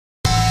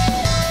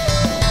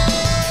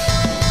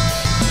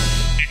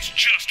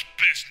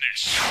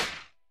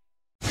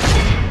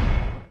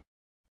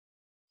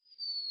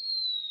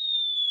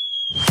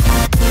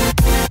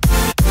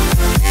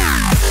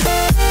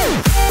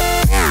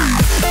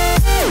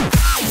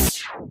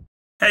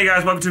Hey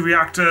guys, welcome to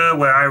Reactor,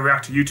 where I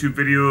react to YouTube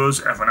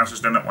videos. Everyone else has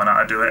done it, why not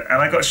I do it?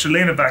 And I got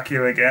Cherlina back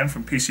here again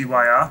from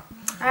PCYR.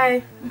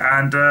 Hi.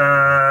 And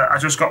I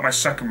just got my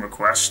second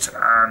request,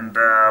 and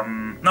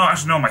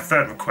my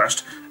third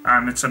request,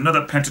 and it's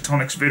another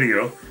Pentatonix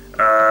video,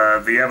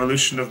 the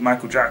evolution of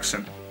Michael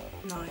Jackson.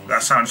 Nice.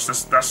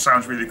 That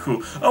sounds really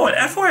cool. Oh, and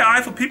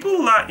FYI, for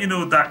people that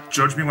that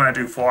judge me when I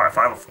do 4 out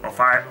of 5 or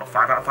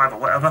 5 out of 5 or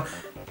whatever,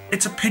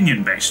 it's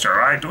opinion based,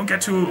 alright? Don't get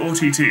too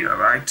OTT,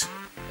 alright?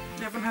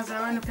 Everyone has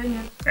their own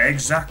opinion.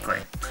 Exactly.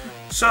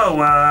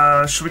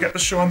 So, should we get the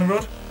show on the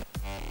road?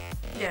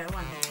 Yeah,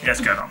 why not? Let's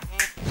get on.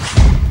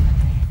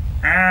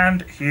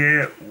 And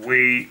here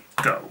we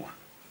go.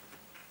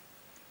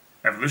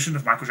 Evolution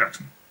of Michael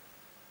Jackson.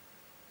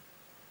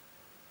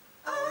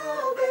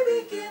 Oh,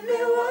 baby, give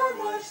me one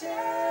more chance.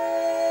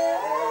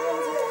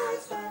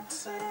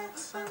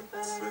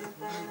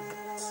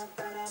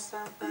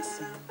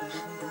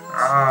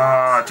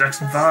 Ah,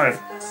 Jackson 5.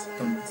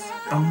 Dum,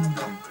 dum,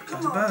 dum,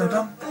 dum, dum,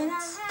 dum.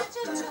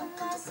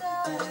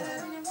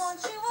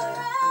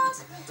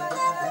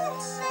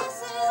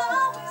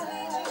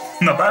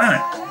 Not bad, isn't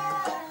it?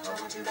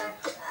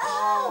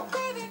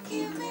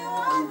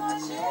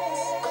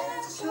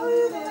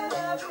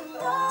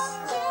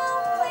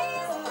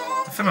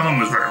 I think my mum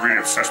was really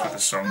obsessed with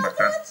this song back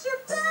then.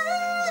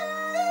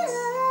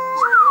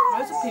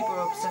 Loads of people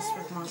are obsessed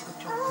with Michael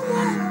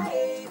Jackson.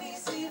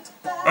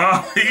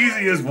 Oh,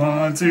 easy as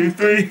 1, 2,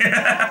 3.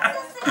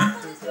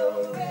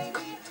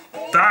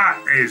 That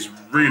is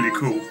really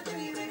cool.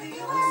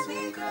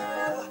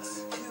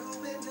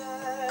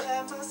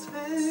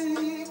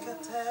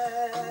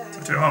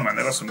 Oh man,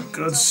 they got some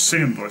good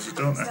singing voices,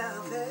 don't they?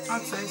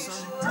 I'd say so.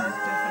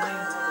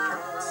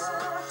 Definitely.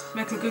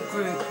 Make a good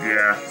group.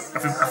 Yeah, I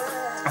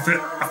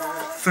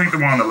think the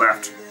one on the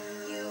left,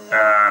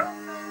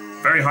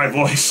 very high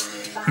voice,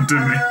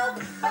 didn't he?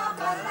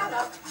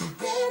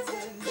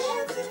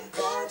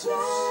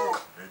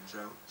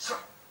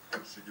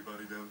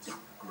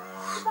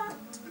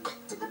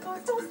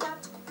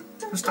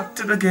 Don't stop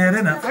till I get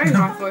enough. Very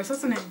high voice,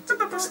 hasn't he?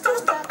 Don't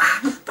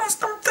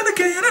stop till I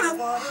get enough.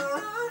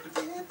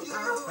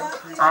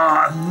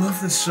 Ah, I love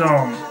this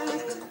song.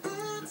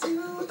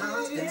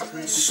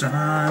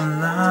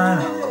 Sunlight,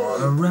 I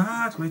wanna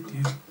rock with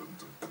you.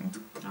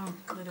 Oh,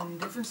 they're doing a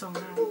different song now.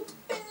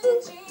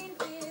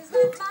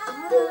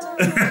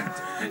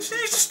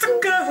 She's just a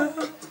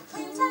girl.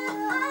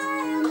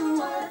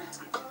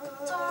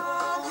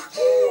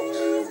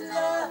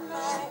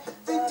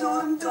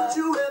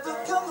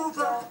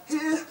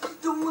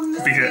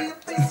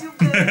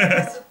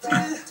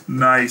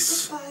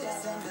 Nice.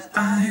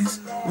 Eyes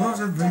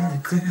wasn't really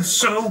clear,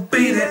 so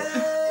beat it.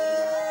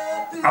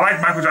 I like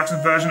Michael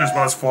Jackson's version as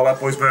well as Fall Out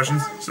Boy's version,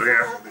 so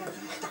yeah.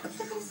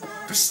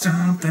 There's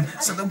something,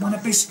 so they wanna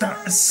be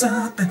starting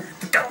something.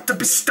 They got to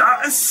be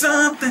starting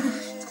something.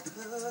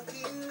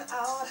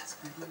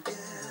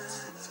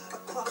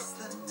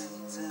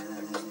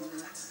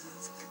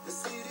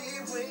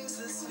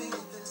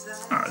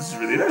 Oh, this is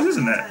really nice,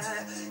 isn't it?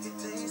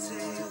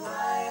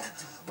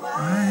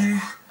 Why?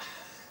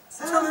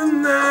 Tell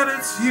them that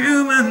it's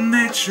human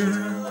nature.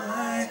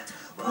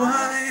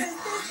 Why?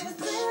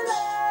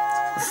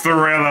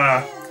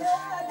 Thriller.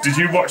 Did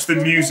you watch the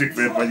music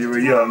vid when you were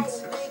young?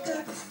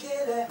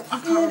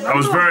 I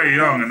was very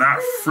young and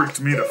that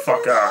freaked me the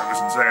fuck out. It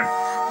was insane.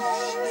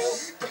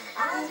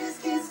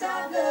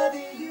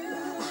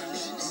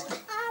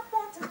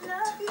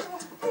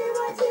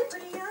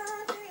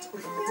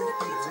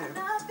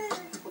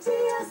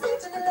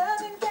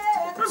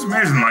 It was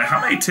amazing, like, how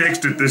many takes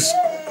did this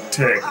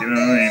take, you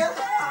know what I mean?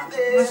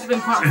 It must have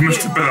been quite a It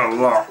must have been a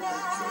lot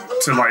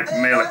to, like,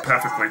 nail it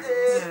perfectly.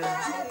 Yeah.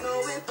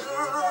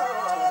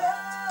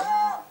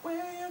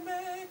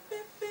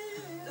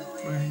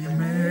 Where you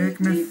make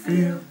me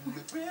feel.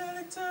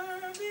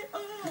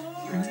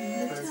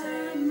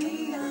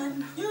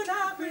 You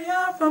knock me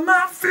off of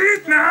my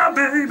feet now,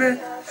 baby.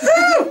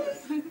 Woo!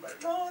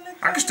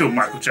 I could still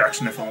Michael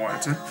Jackson if I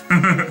wanted to.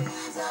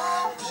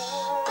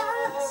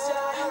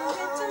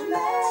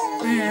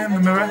 In the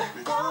mirror.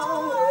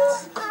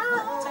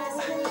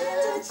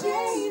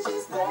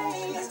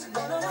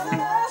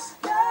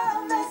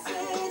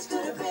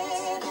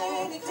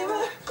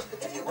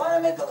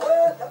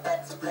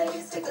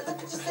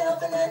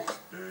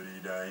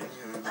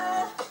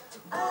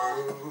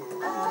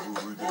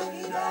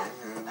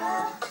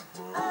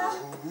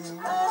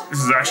 This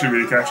is actually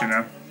really catchy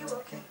now.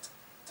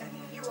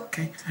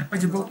 Okay, are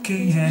you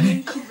okay,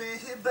 Annie?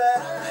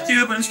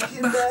 You've been struck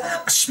by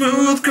a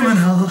smooth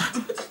criminal.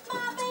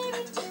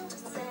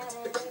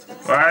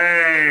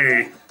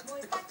 Hey!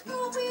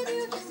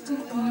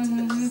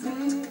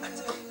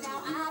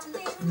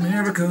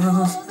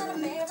 Miracles.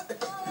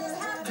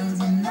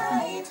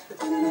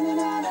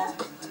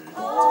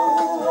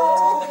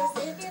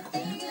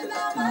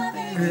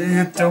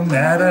 It don't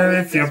matter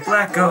if you're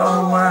black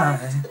or white.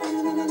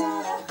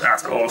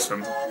 That's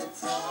awesome.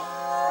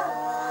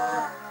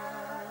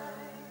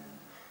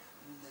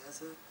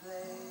 There's a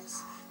place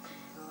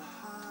in your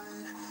heart,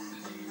 and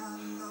I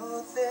know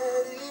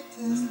that it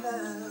is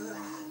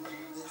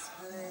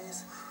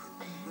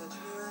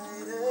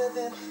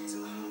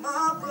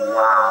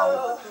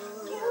Wow.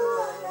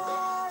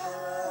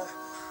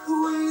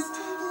 Ways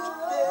to get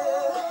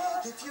there.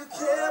 If you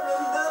care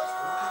enough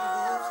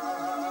for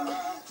me,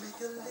 make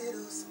a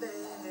little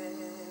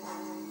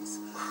space.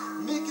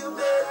 Make a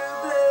better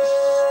place.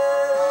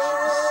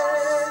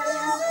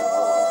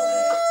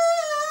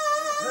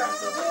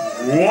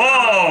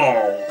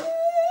 Whoa!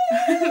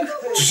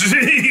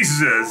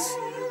 Jesus!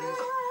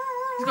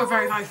 He's got a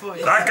very high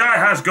voice. That guy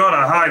has got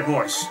a high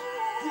voice.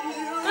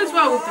 Goes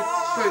well with the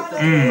group though.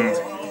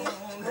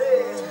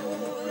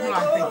 Well, I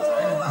think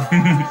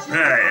so.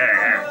 Yeah.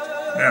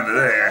 End of the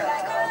day, yeah.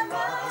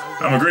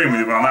 I'm agreeing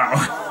with you on that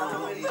one.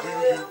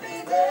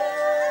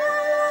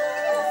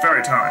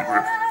 Very talented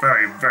group.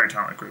 Very, very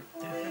talented group.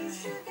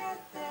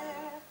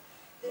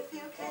 If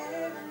you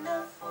care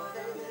enough for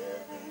the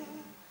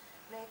living,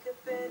 make a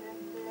better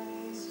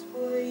place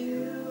for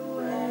you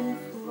and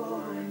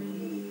for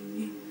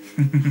me.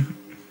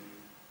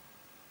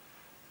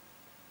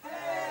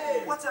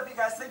 Hey, what's up, you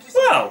guys? Thank you so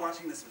much for Well,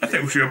 watching this I video.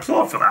 think we should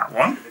applaud for that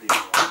one.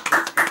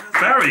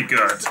 Very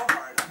good.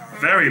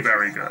 Very,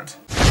 very good.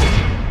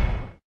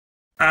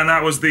 And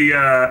that was the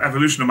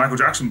evolution of Michael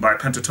Jackson by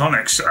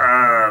Pentatonix.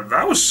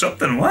 That was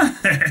something, wasn't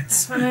it?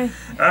 Funny.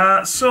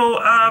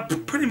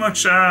 Pretty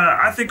much,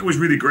 I think it was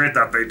really great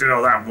that they did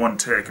all that in one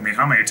take. I mean,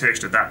 how many takes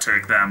did that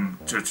take them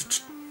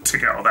to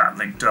get all that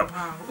linked up?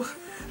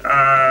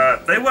 Wow.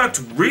 They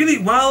worked really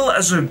well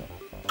as a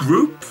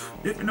group,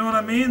 if you know what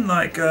I mean.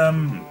 Like,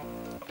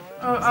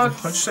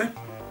 what'd you say?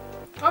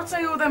 I'd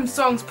say all them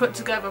songs put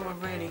together were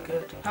really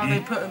good. How they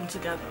put them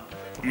together.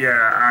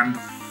 Yeah, and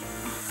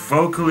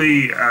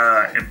vocally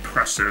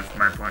impressive, from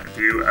my point of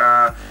view.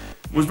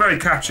 Was very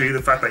catchy,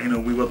 the fact that, you know,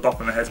 we were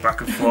bopping our heads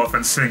back and forth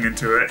and singing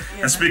to it.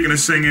 Yeah. And speaking of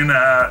singing,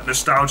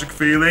 nostalgic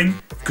feeling,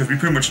 because we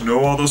pretty much know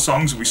all those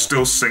songs and we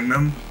still sing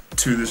them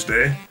to this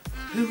day.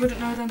 Who wouldn't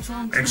know them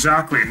songs?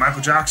 Exactly,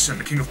 Michael Jackson,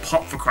 the king of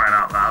pop, for crying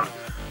out loud.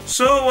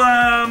 So,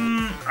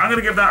 I'm going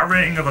to give that a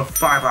rating of a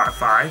 5 out of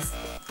 5.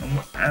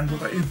 And what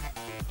about you?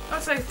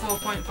 I'd say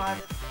 4.5.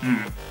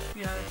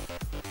 You know,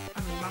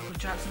 I mean, Michael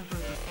Jackson was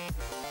the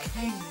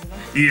king,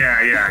 you know?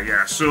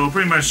 Yeah. So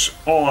pretty much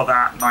all of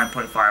that,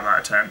 9.5 out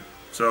of 10.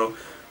 So,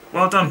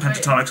 well done,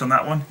 Pentatonix, on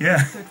that one.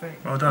 Yeah, Good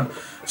rating. well done.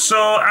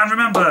 So, and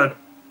remember,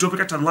 don't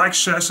forget to like,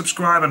 share,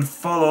 subscribe, and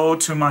follow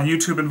to my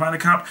YouTube and Vine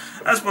account,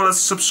 as well as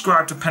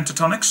subscribe to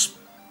Pentatonix.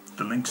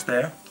 The link's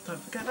there. Don't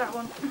forget that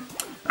one.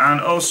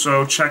 And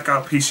also check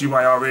out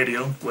PCYR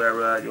Radio,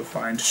 where you'll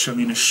find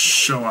Cherlina's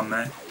show on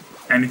there.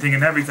 Anything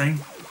and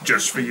everything,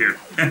 just for you.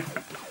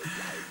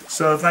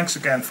 So thanks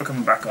again for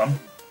coming back on.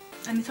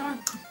 Anytime.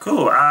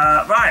 Cool.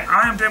 Right,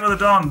 I am Dave of the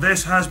Dawn.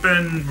 This has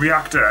been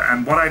Reactor,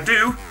 and what I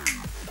do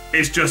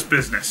is just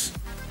business.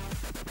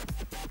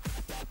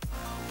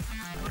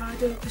 What I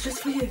do is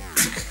just for you.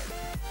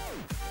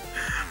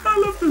 I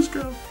love this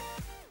girl.